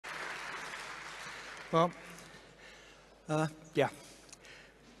Well, yeah.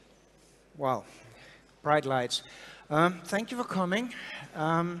 Wow, bright lights. Thank you for coming.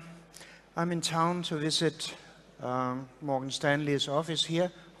 I'm in town to visit Morgan Stanley's office here,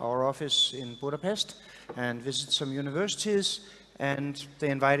 our office in Budapest, and visit some universities. And they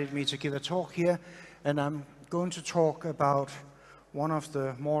invited me to give a talk here. And I'm going to talk about one of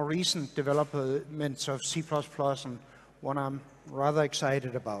the more recent developments of C++ and one I'm rather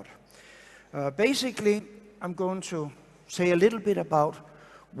excited about. Basically, I'm going to say a little bit about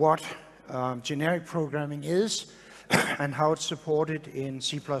what generic programming is and how it's supported in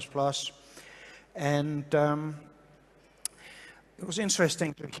C++. And it was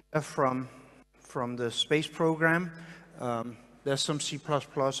interesting to hear from the space program. There's some C++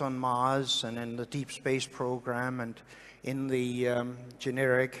 on Mars and in the deep space program and in the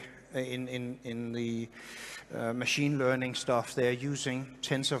generic, in the machine learning stuff, they're using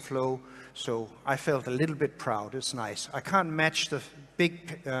TensorFlow. So I felt a little bit proud. It's nice. I can't match the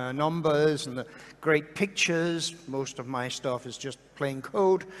big numbers and the great pictures. Most of my stuff is just plain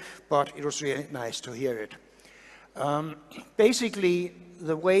code, but it was really nice to hear it. Basically,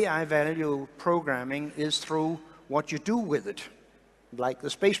 the way I value programming is through what you do with it, like the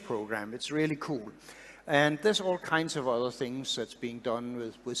space program. It's really cool. And there's all kinds of other things that's being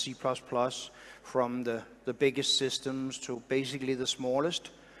done with C++, from the biggest systems to basically the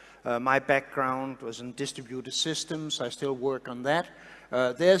smallest. My background was in distributed systems. I still work on that.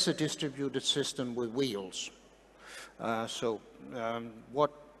 There's a distributed system with wheels. What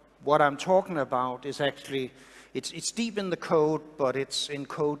I'm talking about is actually, it's deep in the code, but it's in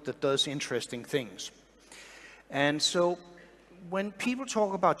code that does interesting things. And so when people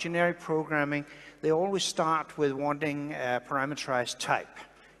talk about generic programming, they always start with wanting a parameterized type.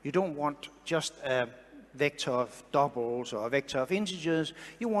 You don't want just a vector of doubles or a vector of integers.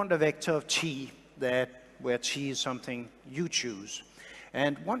 You want a vector of t, where t is something you choose.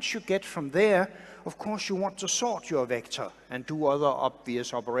 And once you get from there, of course you want to sort your vector and do other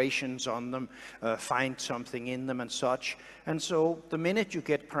obvious operations on them, find something in them and such. And so the minute you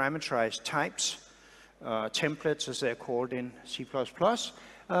get parameterized types, templates as they're called in C++,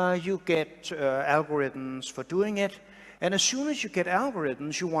 you get algorithms for doing it. And as soon as you get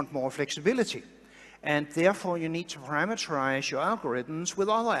algorithms, you want more flexibility. And therefore, you need to parameterize your algorithms with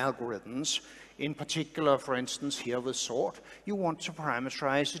other algorithms. In particular, for instance, here with sort, you want to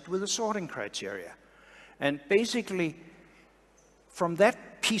parameterize it with a sorting criteria. And basically, from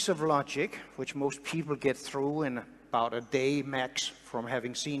that piece of logic, which most people get through in about a day max from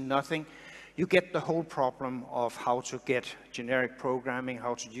having seen nothing, you get the whole problem of how to get generic programming,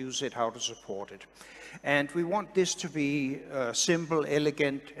 how to use it, how to support it. And we want this to be simple,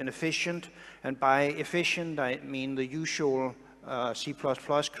 elegant, and efficient. And by efficient, I mean the usual C++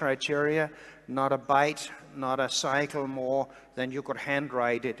 criteria, not a byte, not a cycle more than you could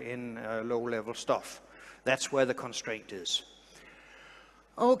handwrite it in low-level stuff. That's where the constraint is.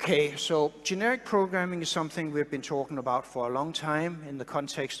 Okay, so generic programming is something we've been talking about for a long time in the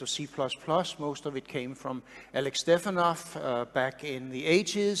context of C++. Most of it came from Alex Stefanov back in the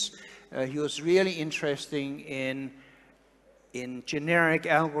 80s. He was really interested in generic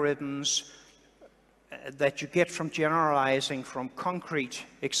algorithms that you get from generalizing from concrete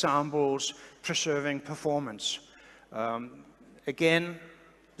examples, preserving performance. Again,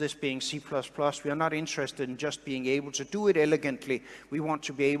 this being C++, we are not interested in just being able to do it elegantly. We want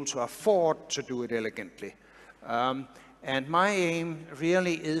to be able to afford to do it elegantly. And my aim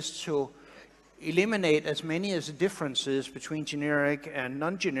really is to eliminate as many as the differences between generic and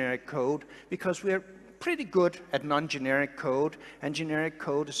non-generic code, because we're pretty good at non-generic code, and generic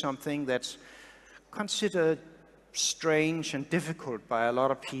code is something that's considered strange and difficult by a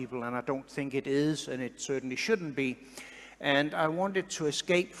lot of people, and I don't think it is, and it certainly shouldn't be. And I wanted to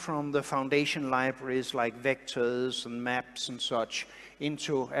escape from the foundation libraries like vectors and maps and such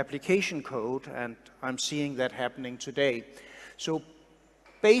into application code, and I'm seeing that happening today. So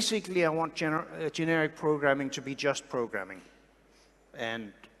basically, I want generic programming to be just programming,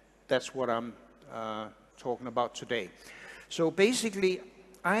 and that's what I'm talking about today. So basically,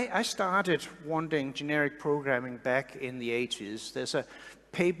 I started wanting generic programming back in the 80s. There's a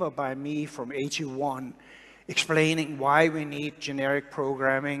paper by me from 81 explaining why we need generic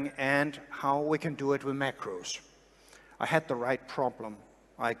programming and how we can do it with macros. I had the right problem.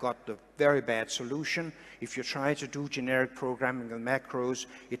 I got the very bad solution. If you try to do generic programming with macros,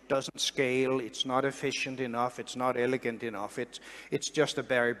 it doesn't scale, it's not efficient enough, it's not elegant enough, it's just a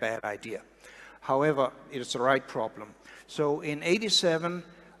very bad idea. However, it's the right problem. So in 87,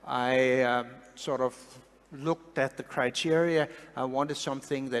 I sort of looked at the criteria, I wanted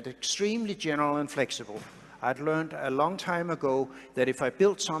something that extremely general and flexible. I'd learned a long time ago that if I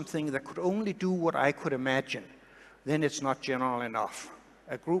built something that could only do what I could imagine, then it's not general enough.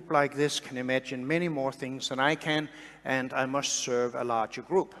 A group like this can imagine many more things than I can, and I must serve a larger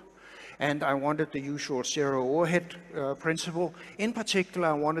group. And I wanted the usual zero overhead principle. In particular,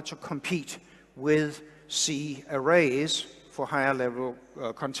 I wanted to compete with C arrays for higher level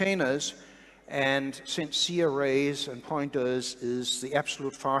containers. And since C arrays and pointers is the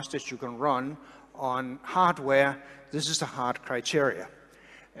absolute fastest you can run on hardware, this is the hard criteria.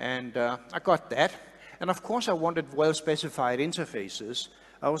 And I got that. And of course, I wanted well-specified interfaces.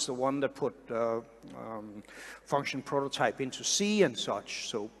 I was the one that put function prototype into C and such.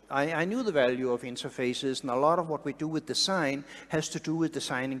 So I knew the value of interfaces, and a lot of what we do with design has to do with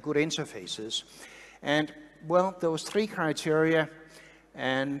designing good interfaces. And well, there was 3 criteria,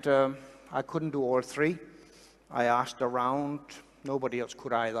 and I couldn't do all 3. I asked around, nobody else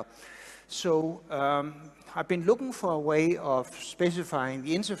could either. So I've been looking for a way of specifying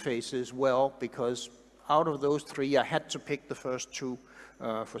the interfaces well, because out of those 3, I had to pick the first 2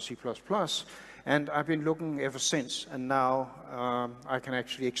 for C++, and I've been looking ever since, and now I can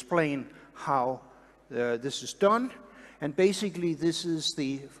actually explain how this is done. And basically, this is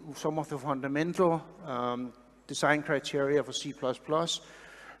some of the fundamental design criteria for C++: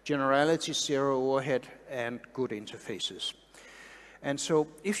 generality, zero overhead, and good interfaces. And so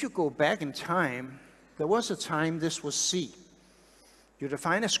if you go back in time, there was a time this was C. You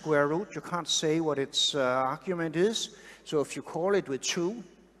define a square root, you can't say what its argument is. So if you call it with 2,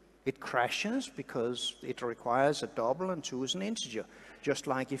 it crashes because it requires a double, and 2 is an integer. Just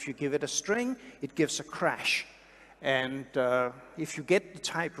like if you give it a string, it gives a crash. And if you get the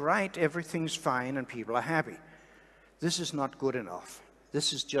type right, everything's fine and people are happy. This is not good enough.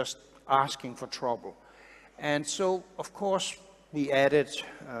 This is just asking for trouble. And so, of course, we added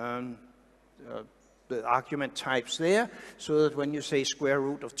the argument types there, so that when you say square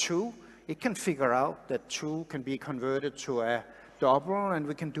root of 2, it can figure out that 2 can be converted to a double, and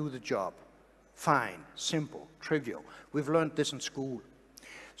we can do the job. Fine, simple, trivial. We've learned this in school.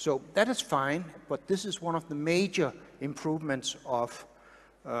 So that is fine, but this is one of the major improvements of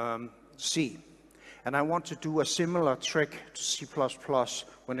C. And I want to do a similar trick to C++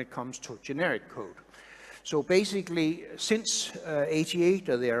 when it comes to generic code. So basically, since 88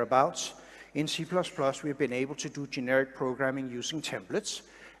 or thereabouts, in C++, we've been able to do generic programming using templates.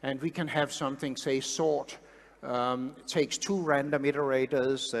 And we can have something, say, sort, takes 2 random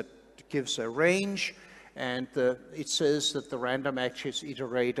iterators that gives a range, and it says that the random access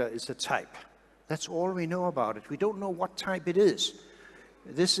iterator is a type. That's all we know about it. We don't know what type it is.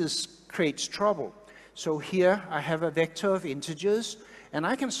 This creates trouble. So here I have a vector of integers, and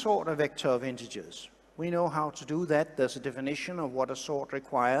I can sort a vector of integers. We know how to do that. There's a definition of what a sort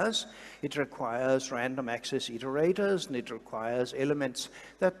requires. It requires random access iterators, and it requires elements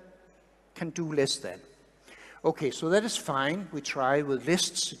that can do less than. Okay, so that is fine. We try with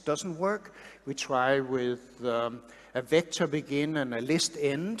lists. It doesn't work. We try with a vector begin and a list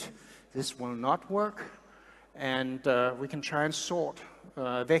end. This will not work. And we can try and sort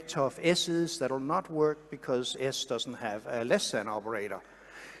a vector of s's. That will not work because s doesn't have a less than operator.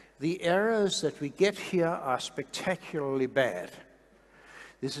 The errors that we get here are spectacularly bad.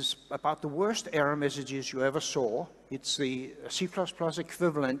 This is about the worst error messages you ever saw. It's the C++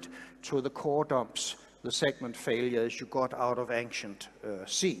 equivalent to the core dumps, the segment failures you got out of ancient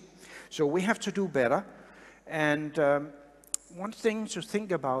C. So we have to do better. And one thing to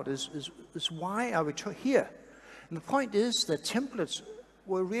think about is why are we here? And the point is that templates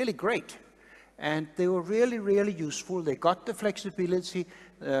were really great. And they were really, really useful. They got the flexibility.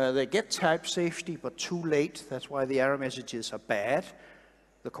 They get type safety, but too late. That's why the error messages are bad.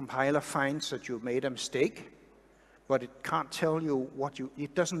 The compiler finds that you made a mistake, but it can't tell you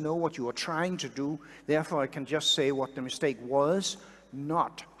it doesn't know what you are trying to do. Therefore, it can just say what the mistake was,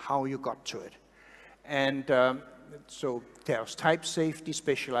 not how you got to it. And so there's type safety,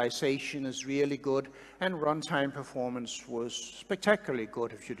 specialization is really good, and runtime performance was spectacularly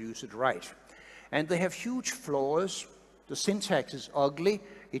good if you use it right. And they have huge flaws. The syntax is ugly.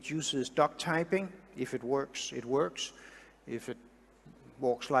 It uses duck typing. If it works, it works. If it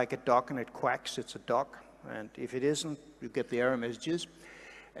walks like a duck and it quacks, it's a duck. And if it isn't, you get the error messages.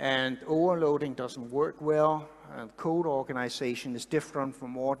 And overloading doesn't work well. And code organization is different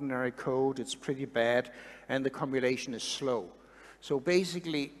from ordinary code. It's pretty bad. And the compilation is slow. So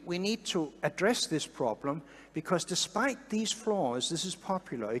basically, we need to address this problem, because despite these flaws, this is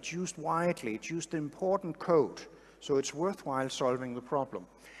popular. It's used widely. It's used in important code. So it's worthwhile solving the problem.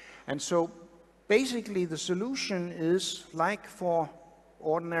 And so basically the solution is, like for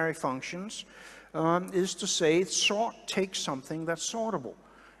ordinary functions, is to say sort takes something that's sortable.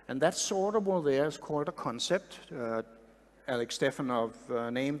 And that sortable there is called a concept. Alex Stefanov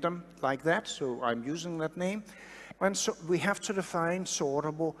named them like that, so I'm using that name. And so we have to define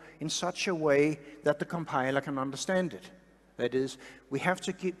sortable in such a way that the compiler can understand it. That is, we have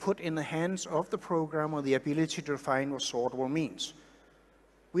to put in the hands of the programmer the ability to define what sortable means.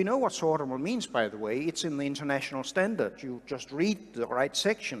 We know what sortable means, by the way. It's in the international standard. You just read the right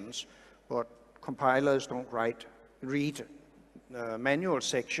sections, but compilers don't read manual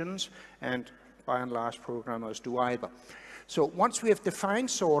sections, and by and large programmers do either. So once we have defined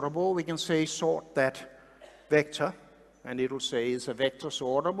sortable, we can say sort that vector, and it'll say is a vector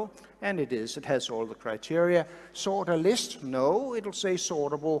sortable, and it is. It has all the criteria. Sort a list? No, it'll say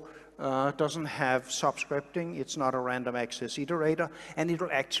sortable doesn't have subscripting. It's not a random access iterator, and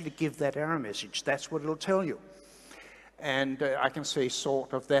it'll actually give that error message. That's what it'll tell you. And I can say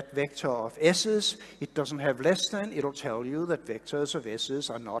sort of that vector of s's. It doesn't have less than. It'll tell you that vectors of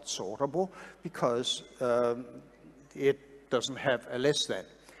s's are not sortable because it doesn't have a less than.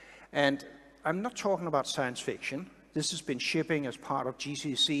 And I'm not talking about science fiction. This has been shipping as part of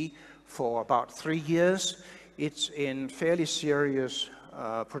GCC for about 3 years. It's in fairly serious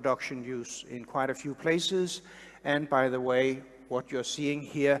production use in quite a few places. And by the way, what you're seeing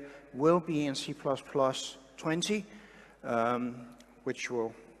here will be in C++ 20, which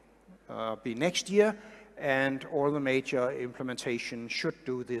will be next year. And all the major implementations should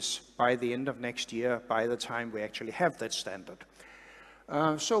do this by the end of next year, by the time we actually have that standard.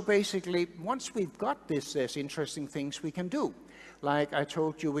 So basically, once we've got this, there's interesting things we can do. Like I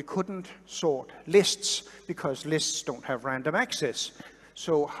told you, we couldn't sort lists because lists don't have random access.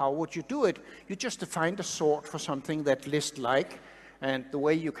 So how would you do it? You just define a sort for something that list-like. And the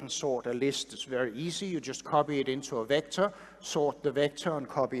way you can sort a list is very easy. You just copy it into a vector, sort the vector, and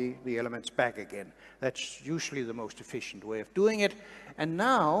copy the elements back again. That's usually the most efficient way of doing it. And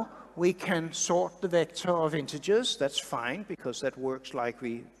now we can sort the vector of integers. That's fine, because that works like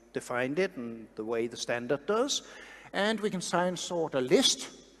we defined it and the way the standard does. And we can sort a list.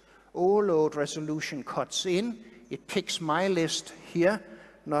 O-load resolution cuts in. It picks my list here,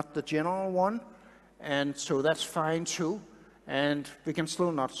 not the general one. And so that's fine too. And we can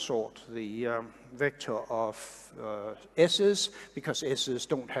still not sort the vector of s's, because s's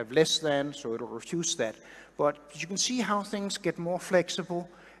don't have less than, so it'll refuse that. But you can see how things get more flexible,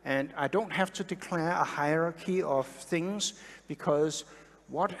 and I don't have to declare a hierarchy of things, because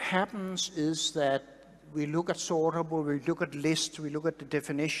what happens is that we look at sortable, we look at lists, we look at the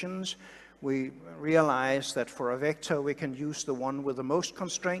definitions. We realize that for a vector, we can use the one with the most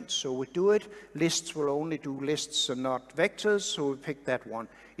constraints, so we do it. Lists will only do lists and not vectors, so we pick that one.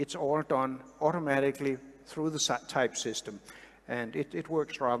 It's all done automatically through the type system, and it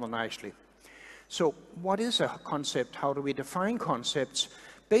works rather nicely. So what is a concept? How do we define concepts?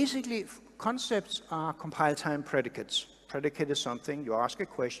 Basically, concepts are compile-time predicates. Predicate is something, you ask a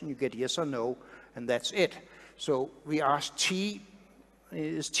question, you get yes or no, and that's it. So we ask T,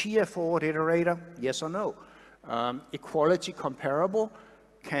 is T a forward iterator? Yes or no? Equality comparable.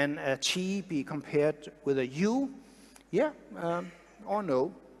 Can a T be compared with a U? Yeah or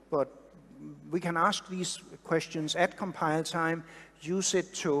no. But we can ask these questions at compile time, use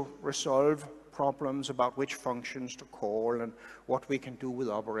it to resolve problems about which functions to call and what we can do with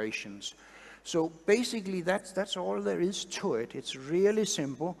operations. So basically that's all there is to it. It's really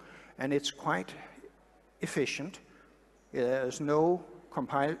simple and it's quite efficient. There's no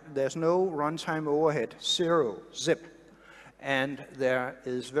runtime overhead, zero, zip. And there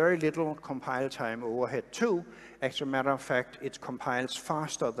is very little compile time overhead too. As a matter of fact, it compiles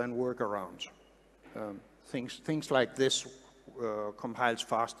faster than workarounds. Things like this compiles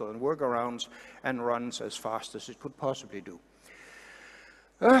faster than workarounds and runs as fast as it could possibly do.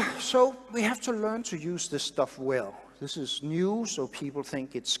 So we have to learn to use this stuff well. This is new, so people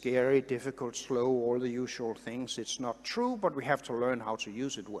think it's scary, difficult, slow, all the usual things. It's not true, but we have to learn how to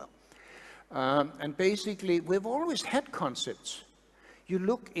use it well. And basically, we've always had concepts. You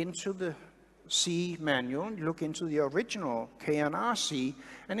look into the C manual, you look into the original KNRC,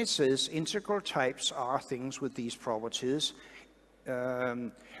 and it says integral types are things with these properties.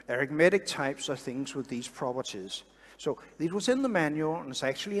 Arithmetic types are things with these properties. So it was in the manual, and it's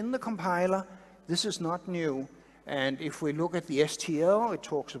actually in the compiler. This is not new. And if we look at the STL, it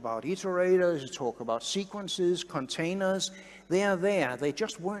talks about iterators, it talks about sequences, containers. They are there. They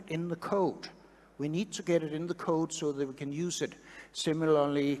just weren't in the code. We need to get it in the code so that we can use it.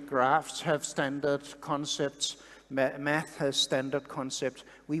 Similarly, graphs have standard concepts. Math has standard concepts.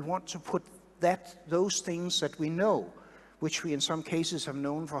 We want to put those things that we know, which we in some cases have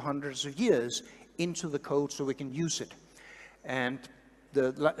known for hundreds of years, into the code so we can use it. And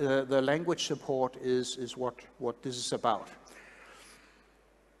the language support is what this is about.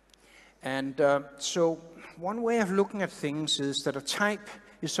 And so one way of looking at things is that a type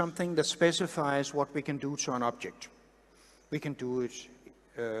is something that specifies what we can do to an object. We can do it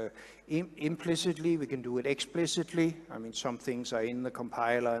implicitly, we can do it explicitly. I mean, some things are in the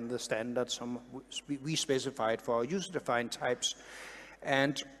compiler and the standard, some we specify it for our user-defined types.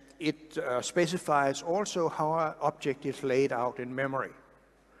 And it specifies also how our object is laid out in memory.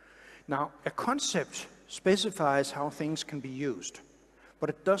 Now, a concept specifies how things can be used, but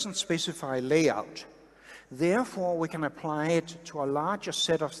it doesn't specify layout. Therefore, we can apply it to a larger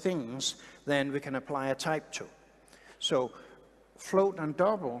set of things than we can apply a type to. So, float and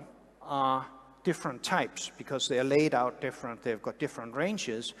double are different types because they are laid out different, they've got different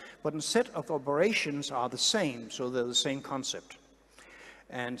ranges, but a set of operations are the same, so they're the same concept.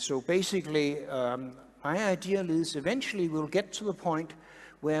 And so basically, my ideal is eventually we'll get to the point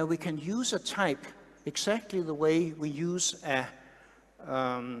where we can use a type exactly the way we use a,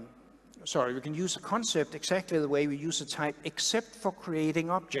 we can use a concept exactly the way we use a type, except for creating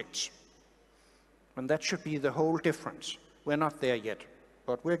objects. And that should be the whole difference. We're not there yet,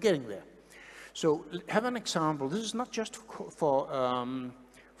 but we're getting there. So have an example. This is not just for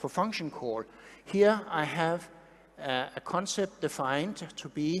function call. Here I have a concept defined to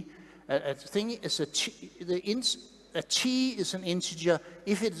be a thing is a t is an integer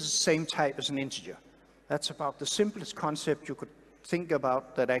if it is the same type as an integer. That's about the simplest concept you could think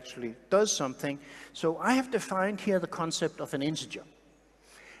about that actually does something. So I have defined here the concept of an integer.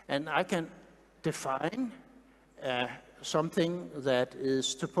 And I can define something that is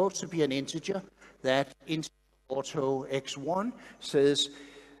supposed to be an integer, that integer auto x1 says,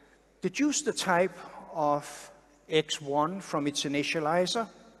 deduce the type of x1 from its initializer.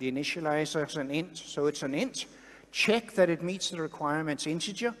 The initializer is an int, so it's an int. Check that it meets the requirements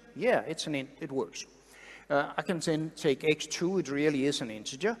integer. Yeah, it's an int, it works. I can then take x2, it really is an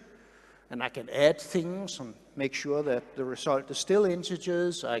integer. And I can add things and make sure that the result is still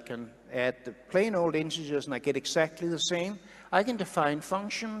integers. I can add the plain old integers and I get exactly the same. I can define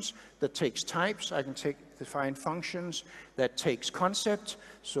functions that takes types. I can define functions that takes concept.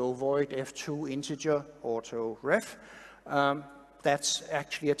 So void f2 integer auto ref. That's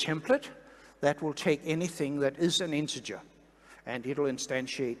actually a template that will take anything that is an integer. And it'll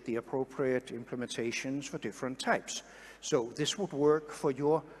instantiate the appropriate implementations for different types. So this would work for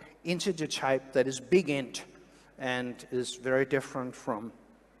your integer type that is big int and is very different from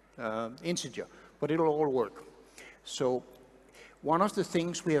integer, but it'll all work. So one of the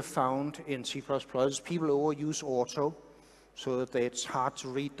things we have found in C++ is people overuse auto so that it's hard to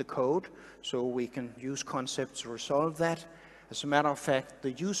read the code, so we can use concepts to resolve that. As a matter of fact,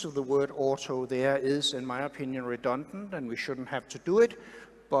 the use of the word auto there is, in my opinion, redundant, and we shouldn't have to do it,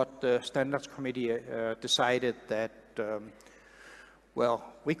 but the standards committee decided that well,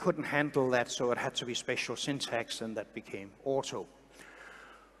 we couldn't handle that, so it had to be special syntax, and that became auto.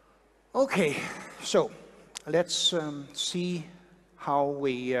 Okay, so let's see how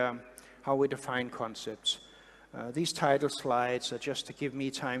we define concepts. These title slides are just to give me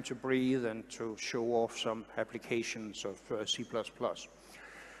time to breathe and to show off some applications of C++.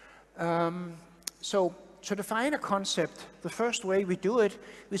 So to define a concept, the first way we do it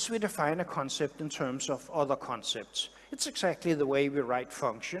is we define a concept in terms of other concepts. It's exactly the way we write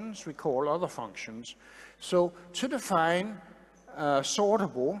functions, we call other functions. So to define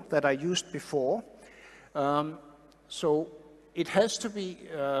sortable that I used before, so it has to be,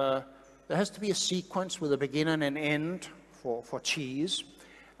 there has to be a sequence with a beginning and an end for cheese,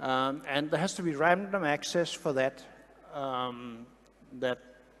 and there has to be random access for that, that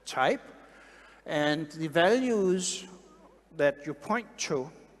type, and the values that you point to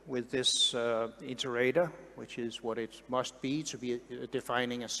with this iterator, which is what it must be to be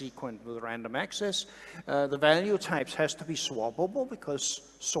defining a sequence with random access. The value types has to be swappable because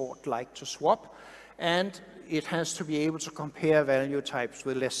sort like to swap, and it has to be able to compare value types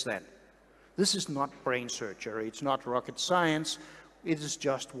with less than. This is not brain surgery, it's not rocket science, it is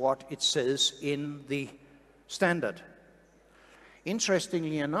just what it says in the standard.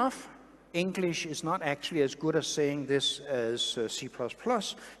 Interestingly enough, English is not actually as good as saying this as C++,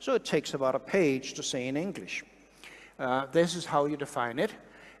 so it takes about a page to say in English. This is how you define it.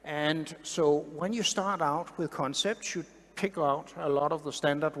 And so when you start out with concepts, you pick out a lot of the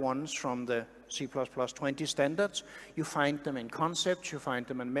standard ones from the C++ 20 standards. You find them in concepts, you find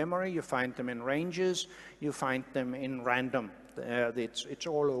them in memory, you find them in ranges, you find them in random It's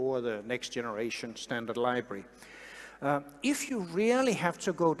all over the next generation standard library. If you really have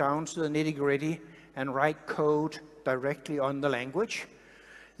to go down to the nitty-gritty and write code directly on the language,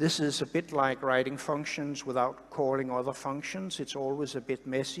 this is a bit like writing functions without calling other functions. It's always a bit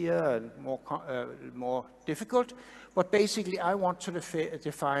messier and more difficult. But basically, I want to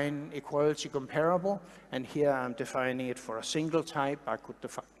define equality comparable, and here I'm defining it for a single type. I could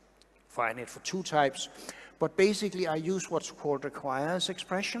define it for two types. But basically, I use what's called requires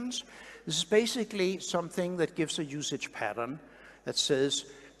expressions. This is basically something that gives a usage pattern that says,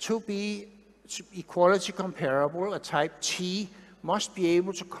 to be equality comparable, a type T must be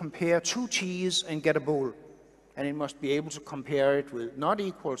able to compare two T's and get a bool. And it must be able to compare it with not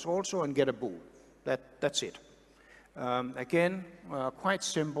equals also and get a bool. That's it. Again, quite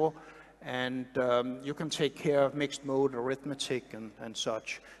simple, and you can take care of mixed mode arithmetic and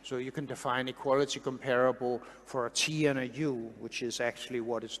such. So you can define equality comparable for a T and a U, which is actually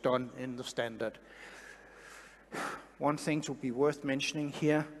what is done in the standard. One thing to be worth mentioning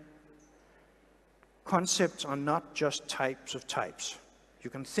here, concepts are not just types of types. You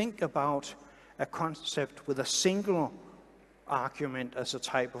can think about a concept with a single argument as a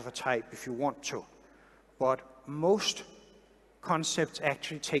type of a type if you want to. But most concepts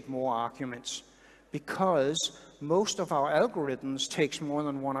actually take more arguments because most of our algorithms takes more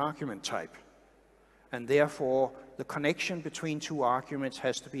than one argument type. And therefore, the connection between two arguments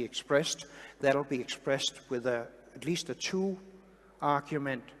has to be expressed. That'll be expressed with at least a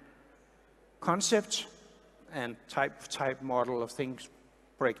two-argument concept, and type model of things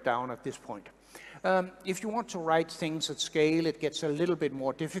break down at this point. If you want to write things at scale, it gets a little bit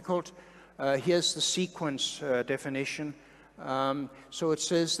more difficult. Here's the sequence definition. So it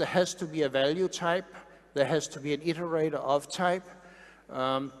says there has to be a value type, there has to be an iterator of type,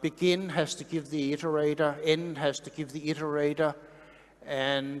 begin has to give the iterator, end has to give the iterator,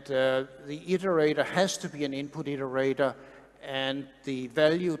 and the iterator has to be an input iterator, and the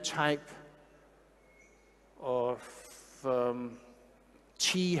value type of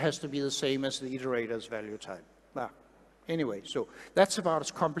T has to be the same as the iterator's value type. Anyway, so that's about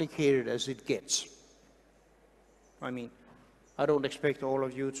as complicated as it gets. I mean, I don't expect all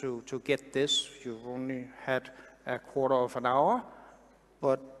of you to get this. You've only had a quarter of an hour,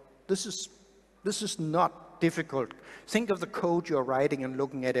 but this is not difficult. Think of the code you're writing and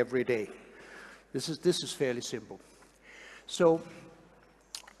looking at every day. This is fairly simple. So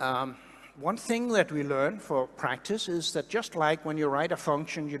one thing that we learn for practice is that just like when you write a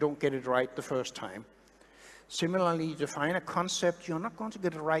function, you don't get it right the first time. Similarly, you define a concept, you're not going to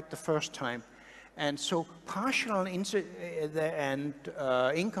get it right the first time. And so partial and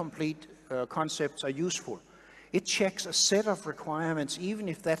incomplete concepts are useful. It checks a set of requirements, even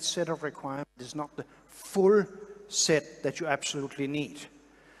if that set of requirements is not the full set that you absolutely need.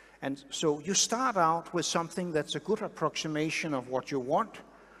 And so you start out with something that's a good approximation of what you want,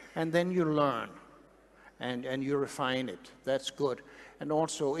 and then you learn, and you refine it. That's good. And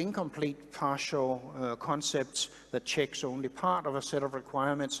also incomplete partial concepts that checks only part of a set of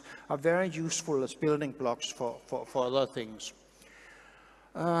requirements are very useful as building blocks for other things.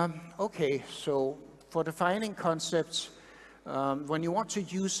 Okay, so for defining concepts, when you want to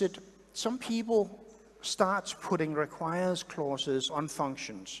use it, some people start putting requires clauses on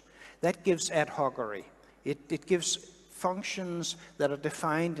functions. That gives ad hocery. It gives functions that are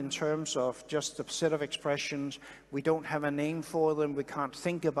defined in terms of just a set of expressions. We don't have a name for them, we can't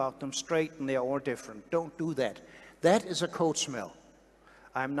think about them straight, and they're all different. Don't do that. That is a code smell.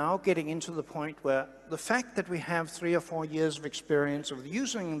 I'm now getting into the point where the fact that we have 3 or 4 years of experience of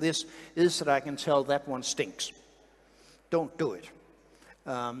using this is that I can tell that one stinks. Don't do it.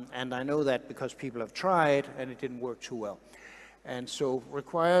 And I know that because people have tried and it didn't work too well. And so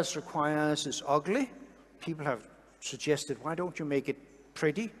requires is ugly. People have suggested, why don't you make it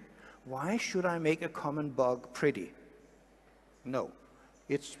pretty? Why should I make a common bug pretty? No,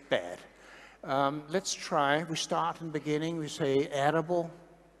 it's bad. Let's try. We start in the beginning. We say addable.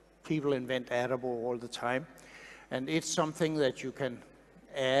 People invent addable all the time. And it's something that you can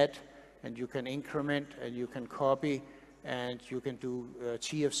add, and you can increment, and you can copy, and you can do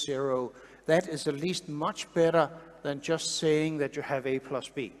T of 0. That is at least much better than just saying that you have A plus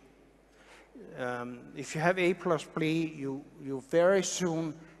B. If you have A plus B, you very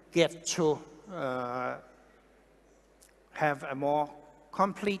soon get to have a more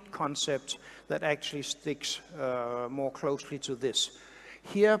complete concept that actually sticks more closely to this.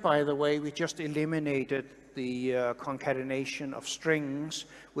 Here, by the way, we just eliminated the concatenation of strings,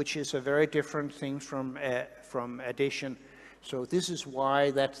 which is a very different thing from addition. So this is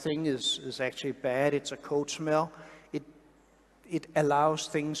why that thing is actually bad. It's a code smell. it allows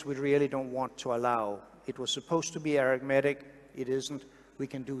things we really don't want to allow. It was supposed to be arithmetic, it isn't, we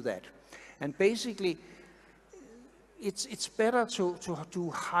can do that. And basically, it's better to do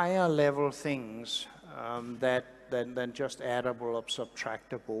higher level things than just addable or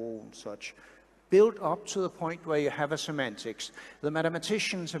subtractable and such. Build up to the point where you have a semantics. The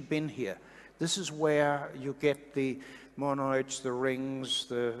mathematicians have been here. This is where you get the monoids, the rings,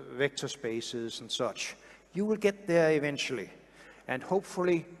 the vector spaces and such. You will get there eventually. And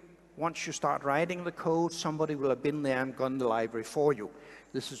hopefully, once you start writing the code, somebody will have been there and gone the library for you.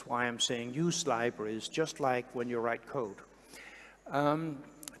 This is why I'm saying use libraries, just like when you write code.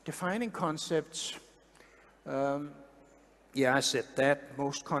 Defining concepts, yeah, I said that.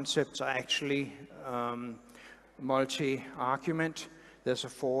 Most concepts are actually multi-argument. There's a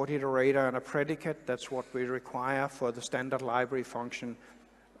forward iterator and a predicate. That's what we require for the standard library function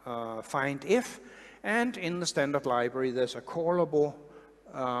find if. And in the standard library, there's a callable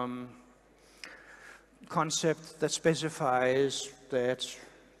concept that specifies that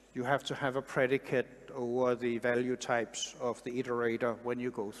you have to have a predicate over the value types of the iterator when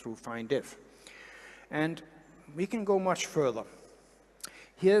you go through find if. And we can go much further.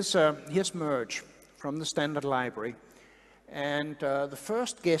 Here's merge from the standard library. And the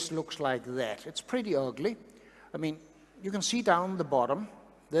first guess looks like that. It's pretty ugly. I mean, you can see down the bottom,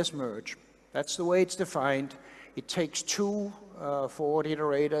 there's merge. That's the way it's defined. It takes two forward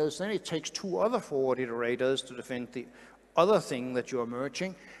iterators, then it takes two other forward iterators to define the other thing that you're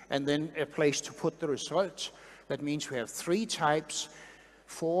merging, and then a place to put the results. That means we have three types.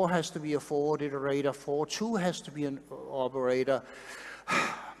 4 has to be a forward iterator, 4.2 has to be an operator,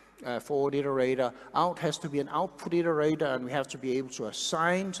 forward iterator, out has to be an output iterator, and we have to be able to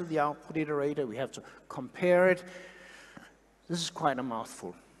assign to the output iterator, we have to compare it. This is quite a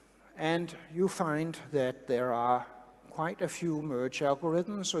mouthful. And you find that there are quite a few merge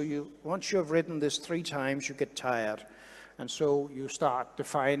algorithms, so once you have written this 3 times, you get tired. And so you start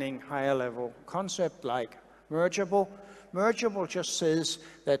defining higher level concept like mergeable. Mergeable just says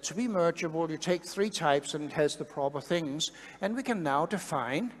that to be mergeable, you take 3 types and it has the proper things. And we can now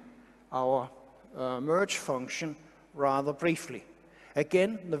define our merge function rather briefly.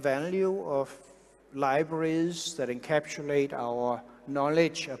 Again, the value of libraries that encapsulate our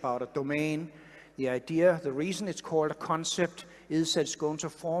knowledge about a domain. The idea, the reason it's called a concept is that it's going to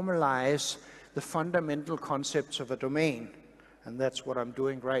formalize the fundamental concepts of a domain. And that's what I'm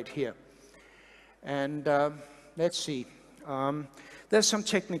doing right here. And let's see. There's some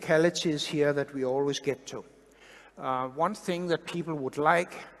technicalities here that we always get to. One thing that people would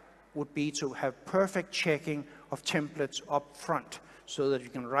like would be to have perfect checking of templates up front so that you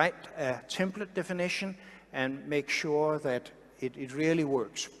can write a template definition and make sure that it really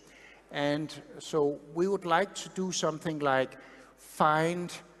works. And so we would like to do something like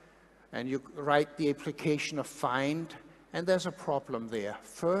find, and you write the application of find, and there's a problem there.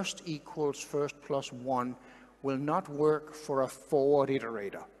 First equals first plus 1 will not work for a forward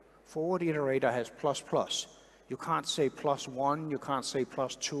iterator. Forward iterator has plus plus. You can't say plus 1, you can't say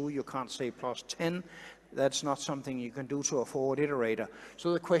plus 2, you can't say plus 10. That's not something you can do to a forward iterator.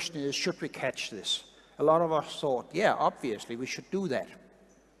 So the question is, should we catch this? A lot of us thought, yeah, obviously we should do that.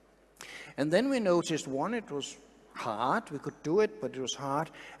 And then we noticed, 1, it was hard. We could do it, but it was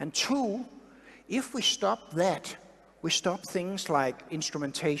hard. And 2, if we stop that, we stop things like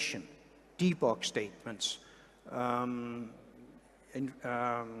instrumentation, debug statements,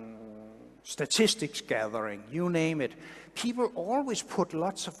 statistics gathering, you name it. People always put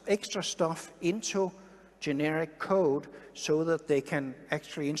lots of extra stuff into generic code so that they can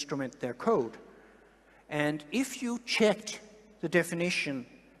actually instrument their code. And if you checked the definition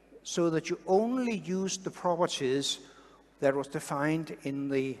so that you only used the properties that was defined in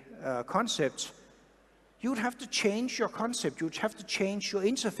the concepts, you would have to change your concept. You would have to change your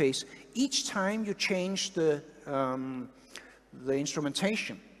interface each time you change the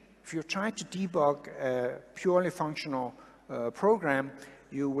instrumentation. If you try to debug a purely functional program,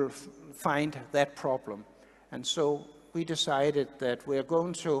 you will find that problem. And so we decided that we're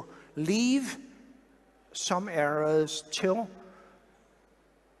going to leave some errors till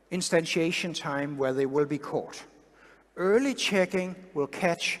instantiation time where they will be caught. Early checking will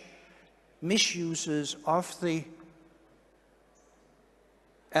catch misuses of the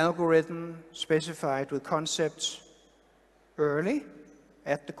algorithm specified with concepts early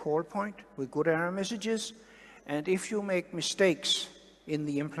at the call point with good error messages. And if you make mistakes in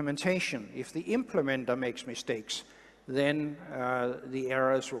the implementation, if the implementer makes mistakes, then the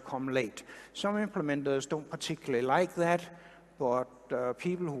errors will come late. Some implementers don't particularly like that, but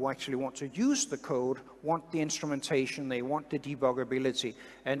people who actually want to use the code want the instrumentation, they want the debuggability,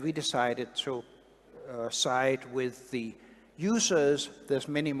 and we decided to side with the users. There's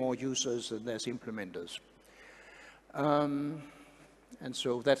many more users than there's implementers. And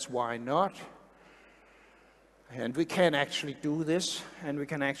so that's why not. And we can actually do this, and we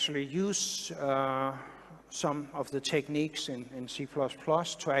can actually use some of the techniques in C++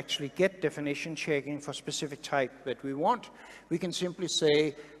 to actually get definition checking for specific type that we want. We can simply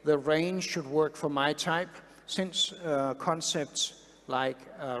say the range should work for my type. Since concepts like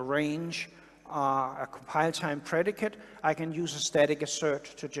range are a compile time predicate, I can use a static assert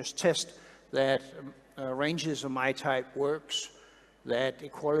to just test that ranges of my type works, that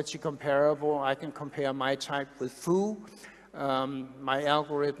equality comparable, I can compare my type with foo. My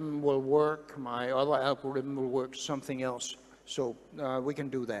algorithm will work, my other algorithm will work something else. So we can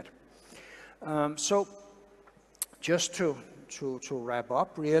do that. So just to wrap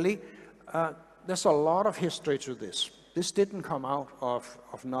up, really, there's a lot of history to this. This didn't come out of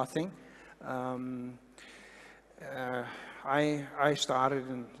nothing. I started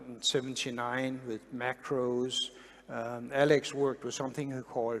in 79 with macros. Alex worked with something he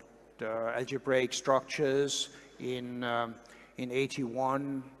called algebraic structures in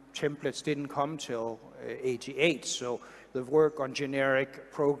 81. Templates didn't come till 88, so the work on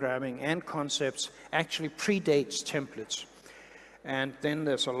generic programming and concepts actually predates templates. And then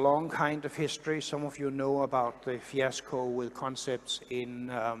there's a long kind of history. Some of you know about the fiasco with concepts in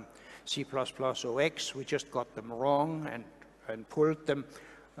C++ OX. We just got them wrong and pulled them.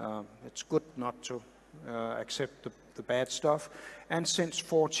 It's good not to accept the bad stuff. And since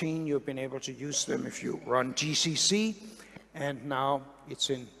 14, you've been able to use them if you run GCC, and now it's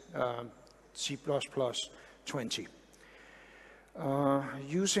in C++ 20.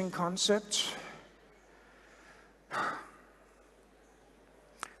 Using concepts.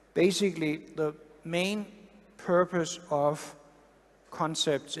 Basically, the main purpose of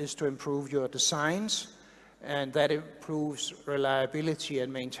concepts is to improve your designs, and that improves reliability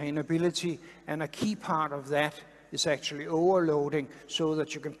and maintainability, and a key part of that is actually overloading so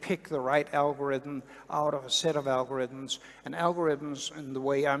that you can pick the right algorithm out of a set of algorithms. And algorithms, in the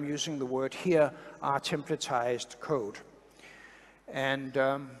way I'm using the word here, are templatized code. And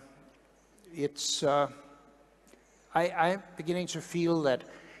I'm beginning to feel that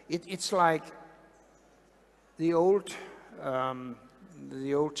it's like the old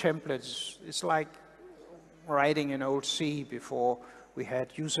templates. It's like writing an old C before we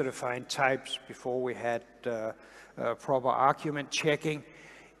had user-defined types, before we had proper argument checking.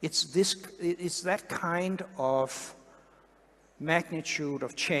 It's that kind of magnitude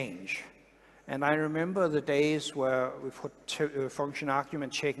of change. And I remember the days where we put function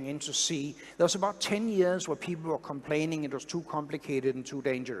argument checking into C. There was about 10 years where people were complaining it was too complicated and too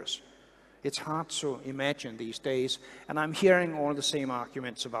dangerous. It's hard to imagine these days, and I'm hearing all the same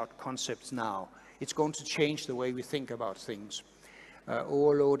arguments about concepts now. It's going to change the way we think about things.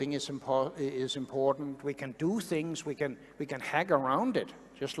 Overloading is important. We can do things, we can hack around it,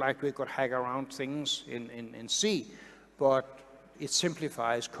 just like we could hack around things in C, but it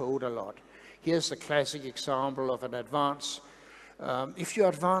simplifies code a lot. Here's a classic example of an advance. If you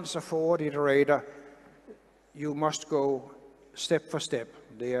advance a forward iterator, you must go step for step.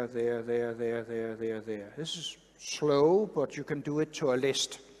 There. This is slow, but you can do it to a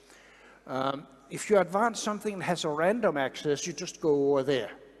list. If you advance something that has a random access, you just go over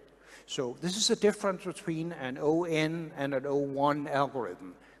there. So this is the difference between an ON and an O1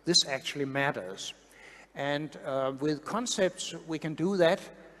 algorithm. This actually matters. And with concepts, we can do that.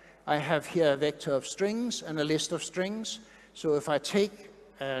 I have here a vector of strings and a list of strings. So if I take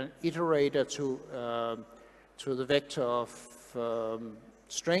an iterator to the vector of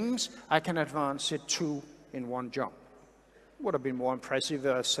strings, I can advance it 2 in one jump. Would have been more impressive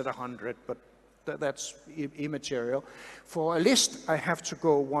if I said 100, but that's immaterial. For a list, I have to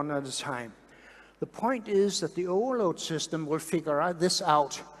go one at a time. The point is that the overload system will figure this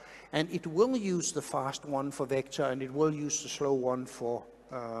out, and it will use the fast one for vector, and it will use the slow one for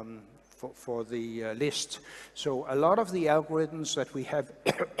the list. So a lot of the algorithms that we have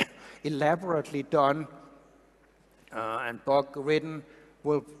elaborately done and bug ridden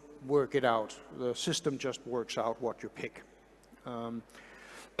will work it out. The system just works out what you pick.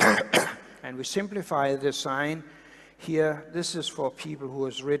 And we simplify the design here. This is for people who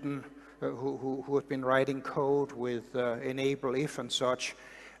has written, who have been writing code with enable if and such.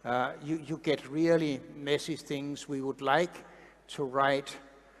 You get really messy things. We would like to write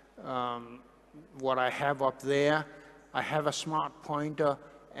what I have up there. I have a smart pointer,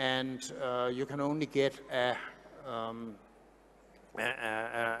 and you can only get a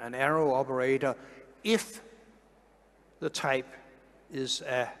an arrow operator if the type is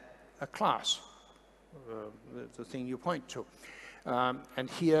a class, the thing you point to. And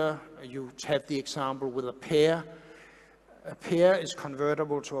here you have the example with a pair. A pair is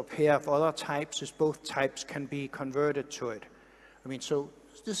convertible to a pair of other types if both types can be converted to it. I mean, so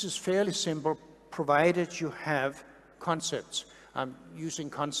this is fairly simple, provided you have concepts. I'm using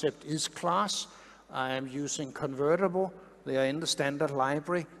concept is class. I am using convertible. They are in the standard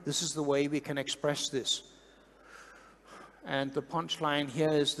library. This is the way we can express this. And the punchline here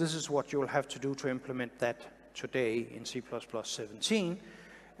is this is what you'll have to do to implement that today in C++ 17,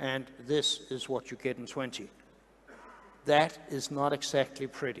 and this is what you get in 20. That is not exactly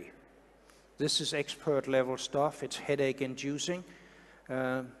pretty. This is expert level stuff. It's headache inducing.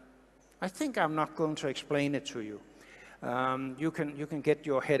 I think I'm not going to explain it to you. You can get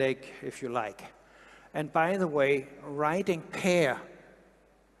your headache if you like. And by the way, writing pair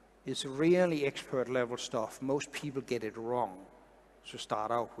is really expert level stuff. Most people get it wrong to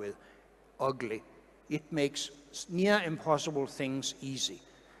start out with. Ugly. It makes near impossible things easy.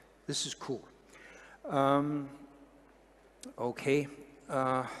 This is cool. Okay.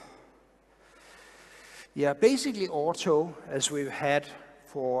 Yeah, basically auto, as we've had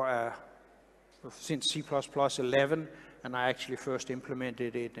for since C++ 11, and I actually first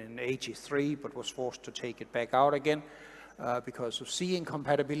implemented it in 83, but was forced to take it back out again because of C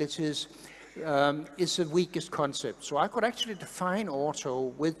incompatibilities, is the weakest concept. So I could actually define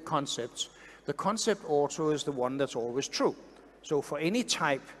auto with concepts. The concept auto is the one that's always true. So for any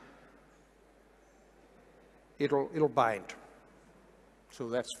type, it'll bind. So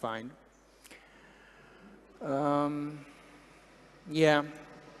that's fine. Yeah,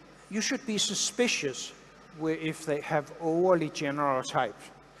 you should be suspicious if they have overly general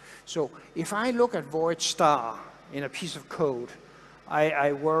types. So if I look at void star in a piece of code,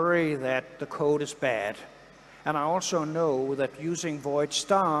 I worry that the code is bad. And I also know that using void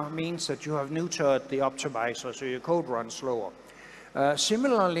star means that you have neutered the optimizer, so your code runs slower.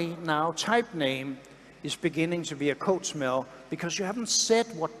 Similarly, now type name is beginning to be a code smell because you haven't said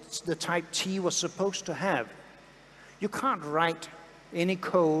what the type T was supposed to have. You can't write any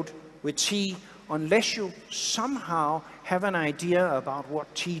code with T unless you somehow have an idea about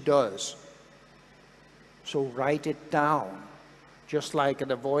what T does. So write it down. Just like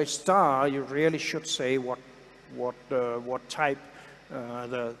at a void star, you really should say what type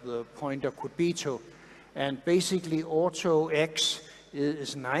the pointer could be to. And basically auto X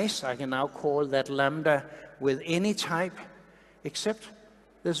is nice. I can now call that lambda with any type, except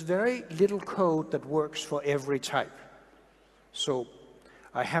there's very little code that works for every type. So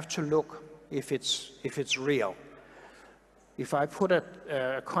I have to look if it's real. If I put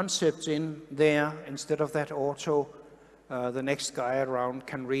a concept in there instead of that auto, the next guy around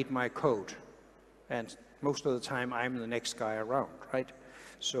can read my code. And most of the time I'm the next guy around, right?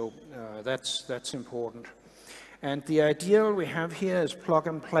 So that's important. And the ideal we have here is plug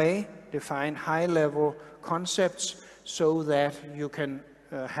and play, define high-level concepts so that you can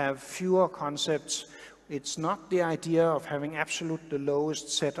have fewer concepts. It's not the idea of having absolute the lowest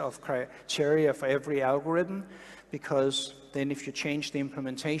set of criteria for every algorithm, because then if you change the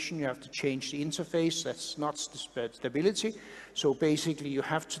implementation, you have to change the interface. That's not stability. So basically, you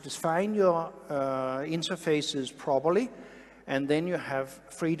have to define your interfaces properly, and then you have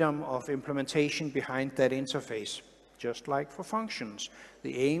freedom of implementation behind that interface, just like for functions.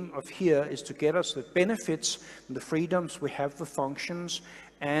 The aim of here is to get us the benefits and the freedoms we have for functions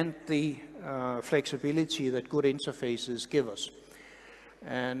and the flexibility that good interfaces give us.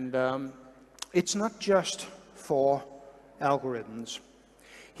 And it's not just for algorithms.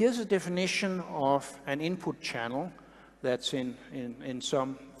 Here's a definition of an input channel that's in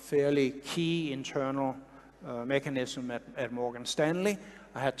some fairly key internal mechanism at Morgan Stanley.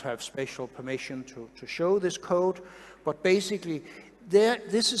 I had to have special permission to show this code, but basically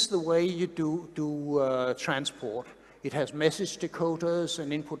this is the way you do transport. It has message decoders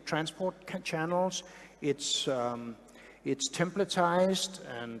and input transport channels. It's templatized,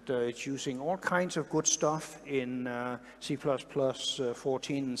 and it's using all kinds of good stuff in C++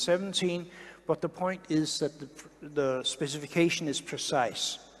 14 and 17, but the point is that the specification is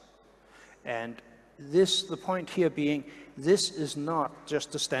precise. And the point here being, this is not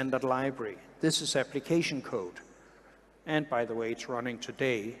just a standard library. This is application code. And by the way, it's running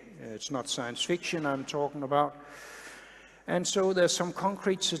today. It's not science fiction I'm talking about. And so there's some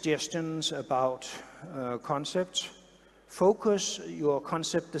concrete suggestions about concepts. Focus your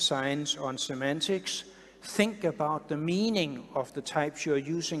concept designs on semantics. Think about the meaning of the types you're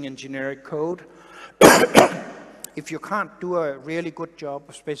using in generic code. If you can't do a really good job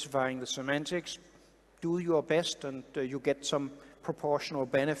of specifying the semantics, do your best and you get some proportional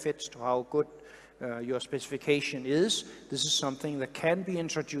benefits to how good your specification is. This is something that can be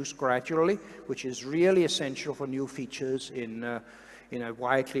introduced gradually, which is really essential for new features in a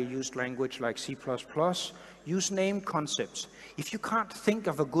widely used language like C++. Use name concepts. If you can't think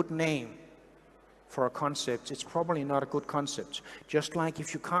of a good name for a concept, it's probably not a good concept. Just like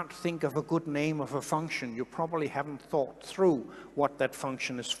if you can't think of a good name of a function, you probably haven't thought through what that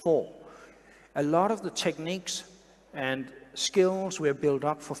function is for. A lot of the techniques and skills we have built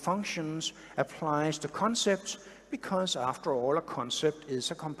up for functions applies to concepts because, after all, a concept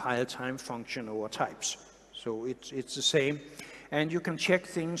is a compile time function over types. So it's the same. And you can check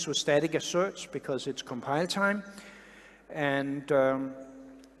things with static asserts because it's compile time. And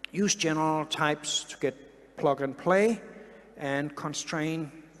use general types to get plug and play, and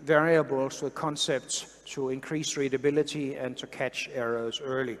constrain variables with concepts to increase readability and to catch errors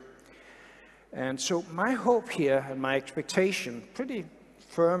early. And so my hope here and my expectation, pretty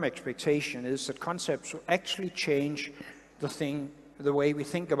firm expectation, is that concepts will actually change the way we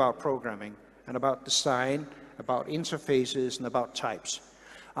think about programming and about design, about interfaces, and about types.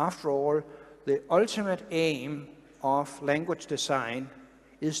 After all, the ultimate aim of language design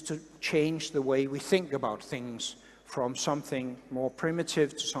is to change the way we think about things from something more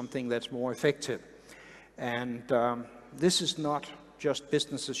primitive to something that's more effective. And this is not just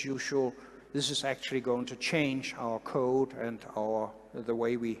business as usual. This is actually going to change our code and the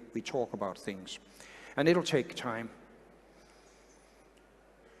way we talk about things. And it'll take time.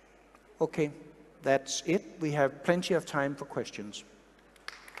 Okay, that's it. We have plenty of time for questions.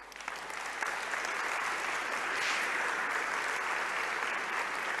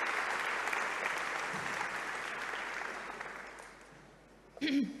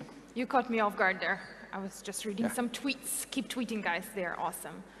 You caught me off guard there. I was just reading some tweets. Keep tweeting, guys. They're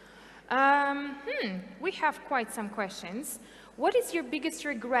awesome. We have quite some questions. What is your biggest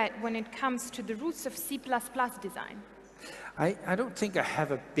regret when it comes to the roots of C++ design? I don't think I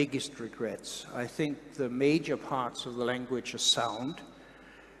have a biggest regrets. I think the major parts of the language are sound.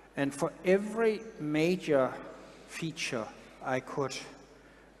 And for every major feature, I could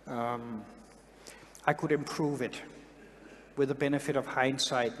improve it with the benefit of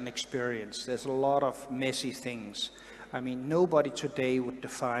hindsight and experience. There's a lot of messy things. I mean, nobody today would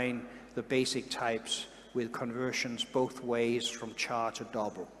define the basic types with conversions both ways from char to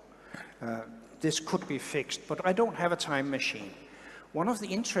double. This could be fixed, but I don't have a time machine. One of the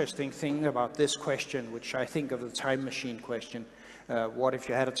interesting things about this question, which I think of the time machine question, what if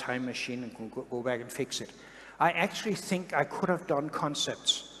you had a time machine and could go back and fix it? I actually think I could have done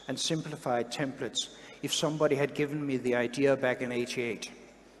concepts and simplified templates if somebody had given me the idea back in '88.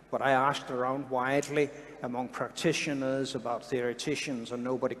 But I asked around widely among practitioners, about theoreticians, and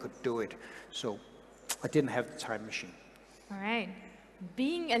nobody could do it. So I didn't have the time machine. All right.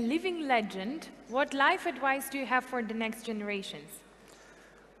 Being a living legend, what life advice do you have for the next generations?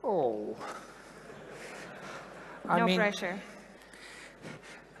 Oh. No pressure.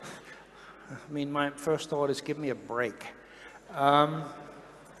 I mean, my first thought is give me a break.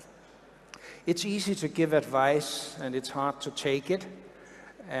 It's easy to give advice, and it's hard to take it.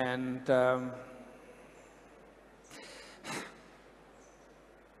 And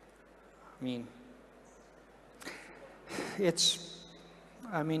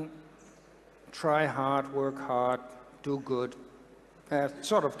try hard, work hard, do good,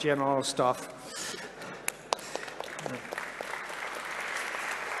 sort of general stuff.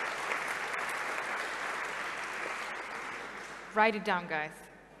 Write it down, guys.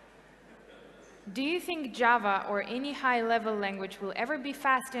 Do you think Java or any high-level language will ever be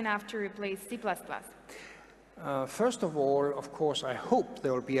fast enough to replace C++? First of all, of course, I hope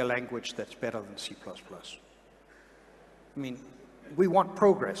there will be a language that's better than C++. I mean, we want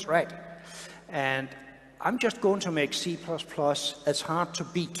progress, right? And I'm just going to make C++ as hard to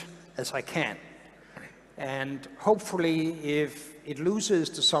beat as I can. And hopefully, if it loses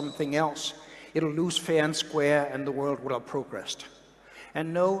to something else, it'll lose fair and square, and the world will have progressed.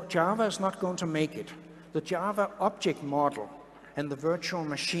 And no, Java is not going to make it. The Java object model and the virtual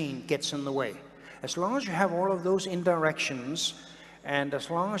machine gets in the way. As long as you have all of those indirections, and as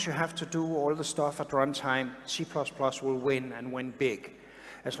long as you have to do all the stuff at runtime, C++ will win, and win big.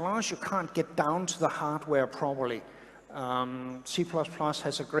 As long as you can't get down to the hardware properly, C++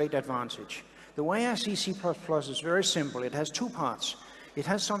 has a great advantage. The way I see C++ is very simple. It has two parts. It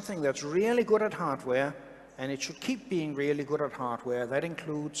has something that's really good at hardware, and it should keep being really good at hardware. That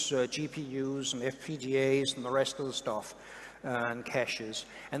includes GPUs and FPGAs and the rest of the stuff. and caches.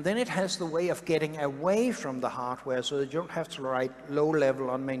 And then it has the way of getting away from the hardware so that you don't have to write low-level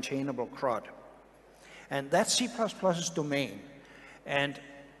unmaintainable CRUD. And that's C++'s domain. And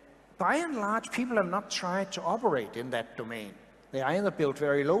by and large, people have not tried to operate in that domain. They either build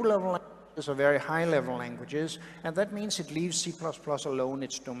very low-level languages or very high-level languages, and that means it leaves C++ alone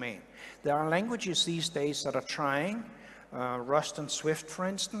its domain. There are languages these days that are trying, Rust and Swift, for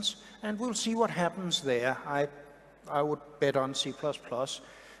instance, and we'll see what happens there. I would bet on C++.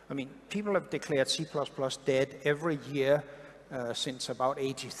 I mean, people have declared C++ dead every year since about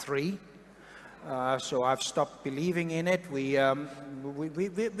 '83. So I've stopped believing in it. We're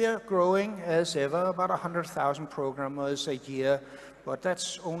growing as ever, about 100,000 programmers a year, but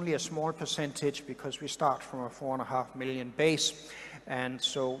that's only a small percentage because we start from a 4.5 million base. And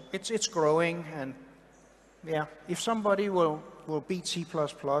so it's growing, and yeah, if somebody will beat C++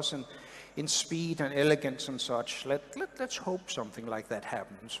 in speed and elegance and such, let's hope something like that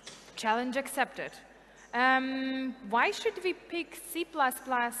happens. Challenge accepted. Why should we pick C++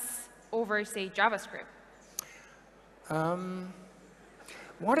 over, say, JavaScript?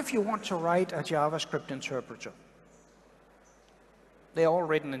 What if you want to write a JavaScript interpreter? They're all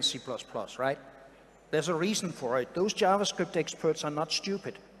written in C++, right? There's a reason for it. Those JavaScript experts are not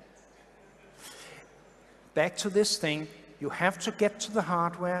stupid. Back to this thing, you have to get to the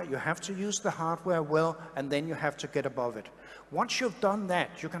hardware, you have to use the hardware well, and then you have to get above it. Once you've done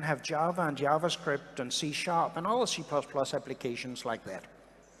that, you can have Java and JavaScript and C# and all the C++ applications like that.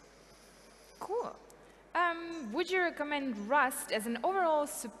 Cool. Would you recommend Rust as an overall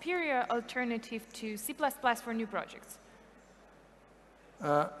superior alternative to C++ for new projects?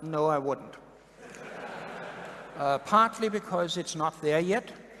 No, I wouldn't. Partly because it's not there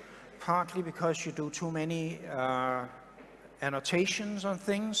yet, partly because you do too many annotations on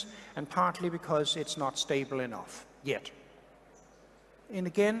things, and partly because it's not stable enough yet. And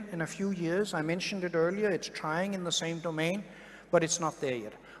again, in a few years, I mentioned it earlier, it's trying in the same domain, but it's not there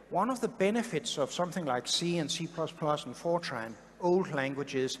yet. One of the benefits of something like C and C++ and Fortran, old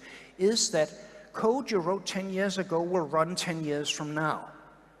languages, is that code you wrote 10 years ago will run 10 years from now.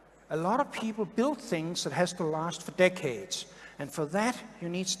 A lot of people build things that has to last for decades, and for that you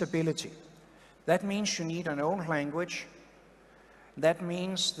need stability. That means you need an old language. That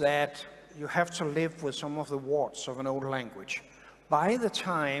means that you have to live with some of the warts of an old language. By the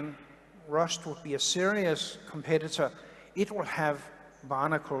time Rust would be a serious competitor, it will have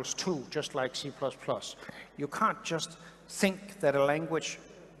barnacles too, just like C++. You can't just think that a language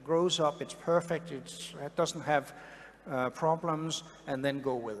grows up, it's perfect, it doesn't have problems, and then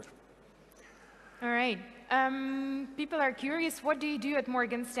go with it. All right. People are curious, what do you do at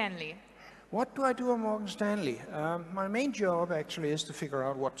Morgan Stanley? What do I do at Morgan Stanley? My main job actually is to figure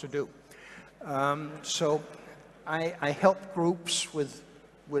out what to do. So I help groups with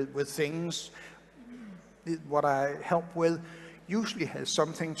things. What I help with usually has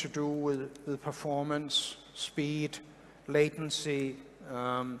something to do with the performance, speed, latency.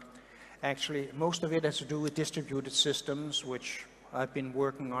 Actually, most of it has to do with distributed systems, which I've been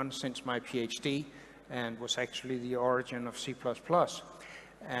working on since my PhD and was actually the origin of C++.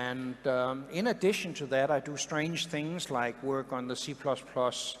 And in addition to that, I do strange things like work on the C++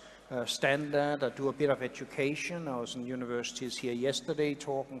 standard. I do a bit of education. I was in universities here yesterday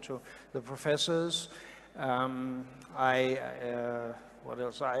talking to the professors. What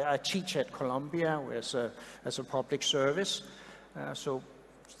else? I teach at Columbia as a public service. So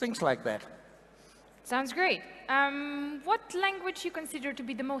things like that. Sounds great. What language you consider to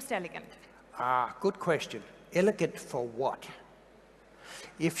be the most elegant? Good question. Elegant for what?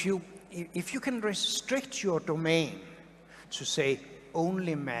 If you can restrict your domain to say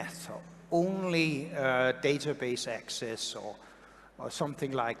only math or only database access or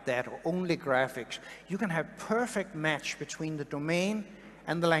something like that, or only graphics, you can have perfect match between the domain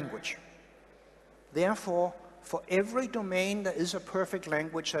and the language. Therefore, for every domain, there is a perfect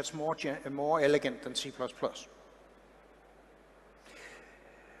language that's more elegant than C++.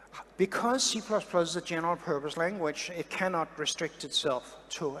 Because C++ is a general purpose language, it cannot restrict itself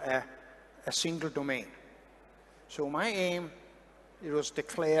to a single domain. So my aim, it was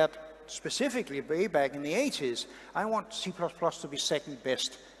declared specifically way back in the 80s, I want C++ to be second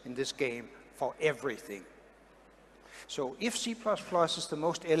best in this game for everything. So if C++ is the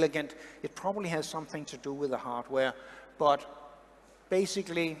most elegant, it probably has something to do with the hardware, but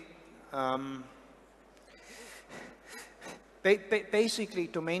basically, basically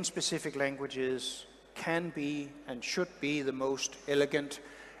domain-specific languages can be and should be the most elegant,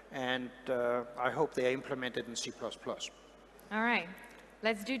 and I hope they are implemented in C++. All right,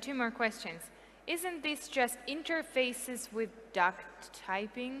 let's do 2 more questions. Isn't this just interfaces with duck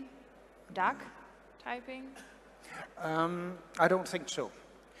typing? Duck typing? I don't think so.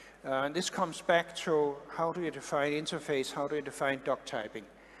 And this comes back to how do you define interface, how do you define doc typing.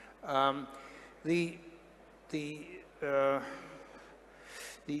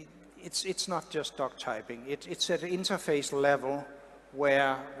 It's not just doc typing. It's at an interface level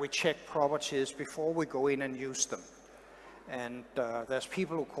where we check properties before we go in and use them. And there's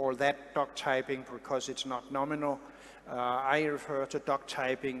people who call that doc typing because it's not nominal. I refer to doc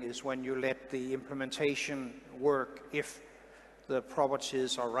typing is when you let the implementation work if the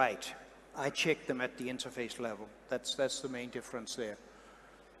properties are right. I check them at the interface level. That's the main difference there.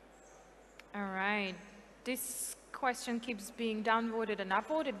 All right. This question keeps being downvoted and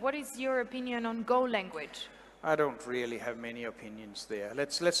upvoted. What is your opinion on Go language? I don't really have many opinions there.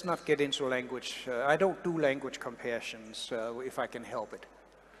 Let's not get into language. I don't do language comparisons if I can help it.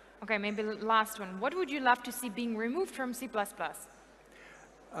 Okay, maybe the last one. What would you love to see being removed from C++?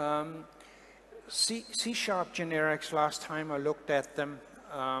 C# generics, last time I looked at them,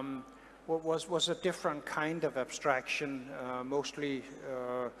 was a different kind of abstraction, mostly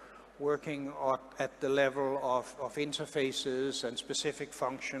working at the level of interfaces and specific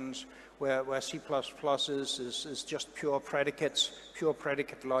functions, where C++ is just pure predicates, pure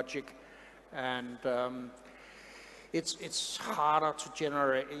predicate logic, and it's harder to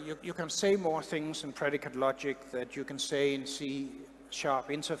generate. You can say more things in predicate logic that you can say in C#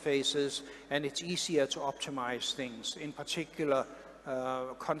 interfaces, and it's easier to optimize things. In particular,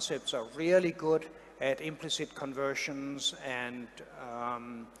 concepts are really good at implicit conversions and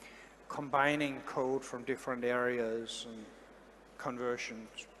combining code from different areas and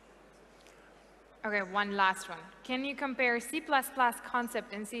conversions. Okay, one last one. Can you compare C++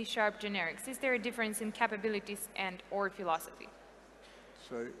 concept and C# generics? Is there a difference in capabilities and or philosophy?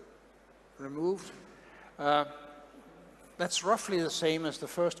 So, removed. That's roughly the same as the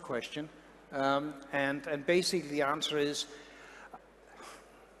first question. And basically the answer is,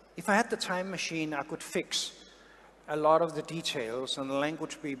 if I had the time machine, I could fix a lot of the details and the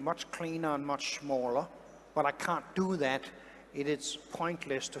language would be much cleaner and much smaller, but I can't do that. It is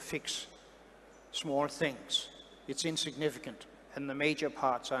pointless to fix small things. It's insignificant and the major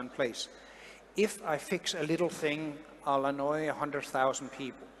parts are in place. If I fix a little thing, I'll annoy 100,000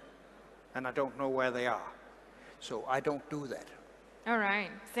 people and I don't know where they are. So I don't do that. All right.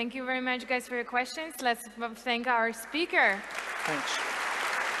 Thank you very much, guys, for your questions. Let's thank our speaker. Thanks.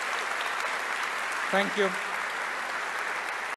 Thank you.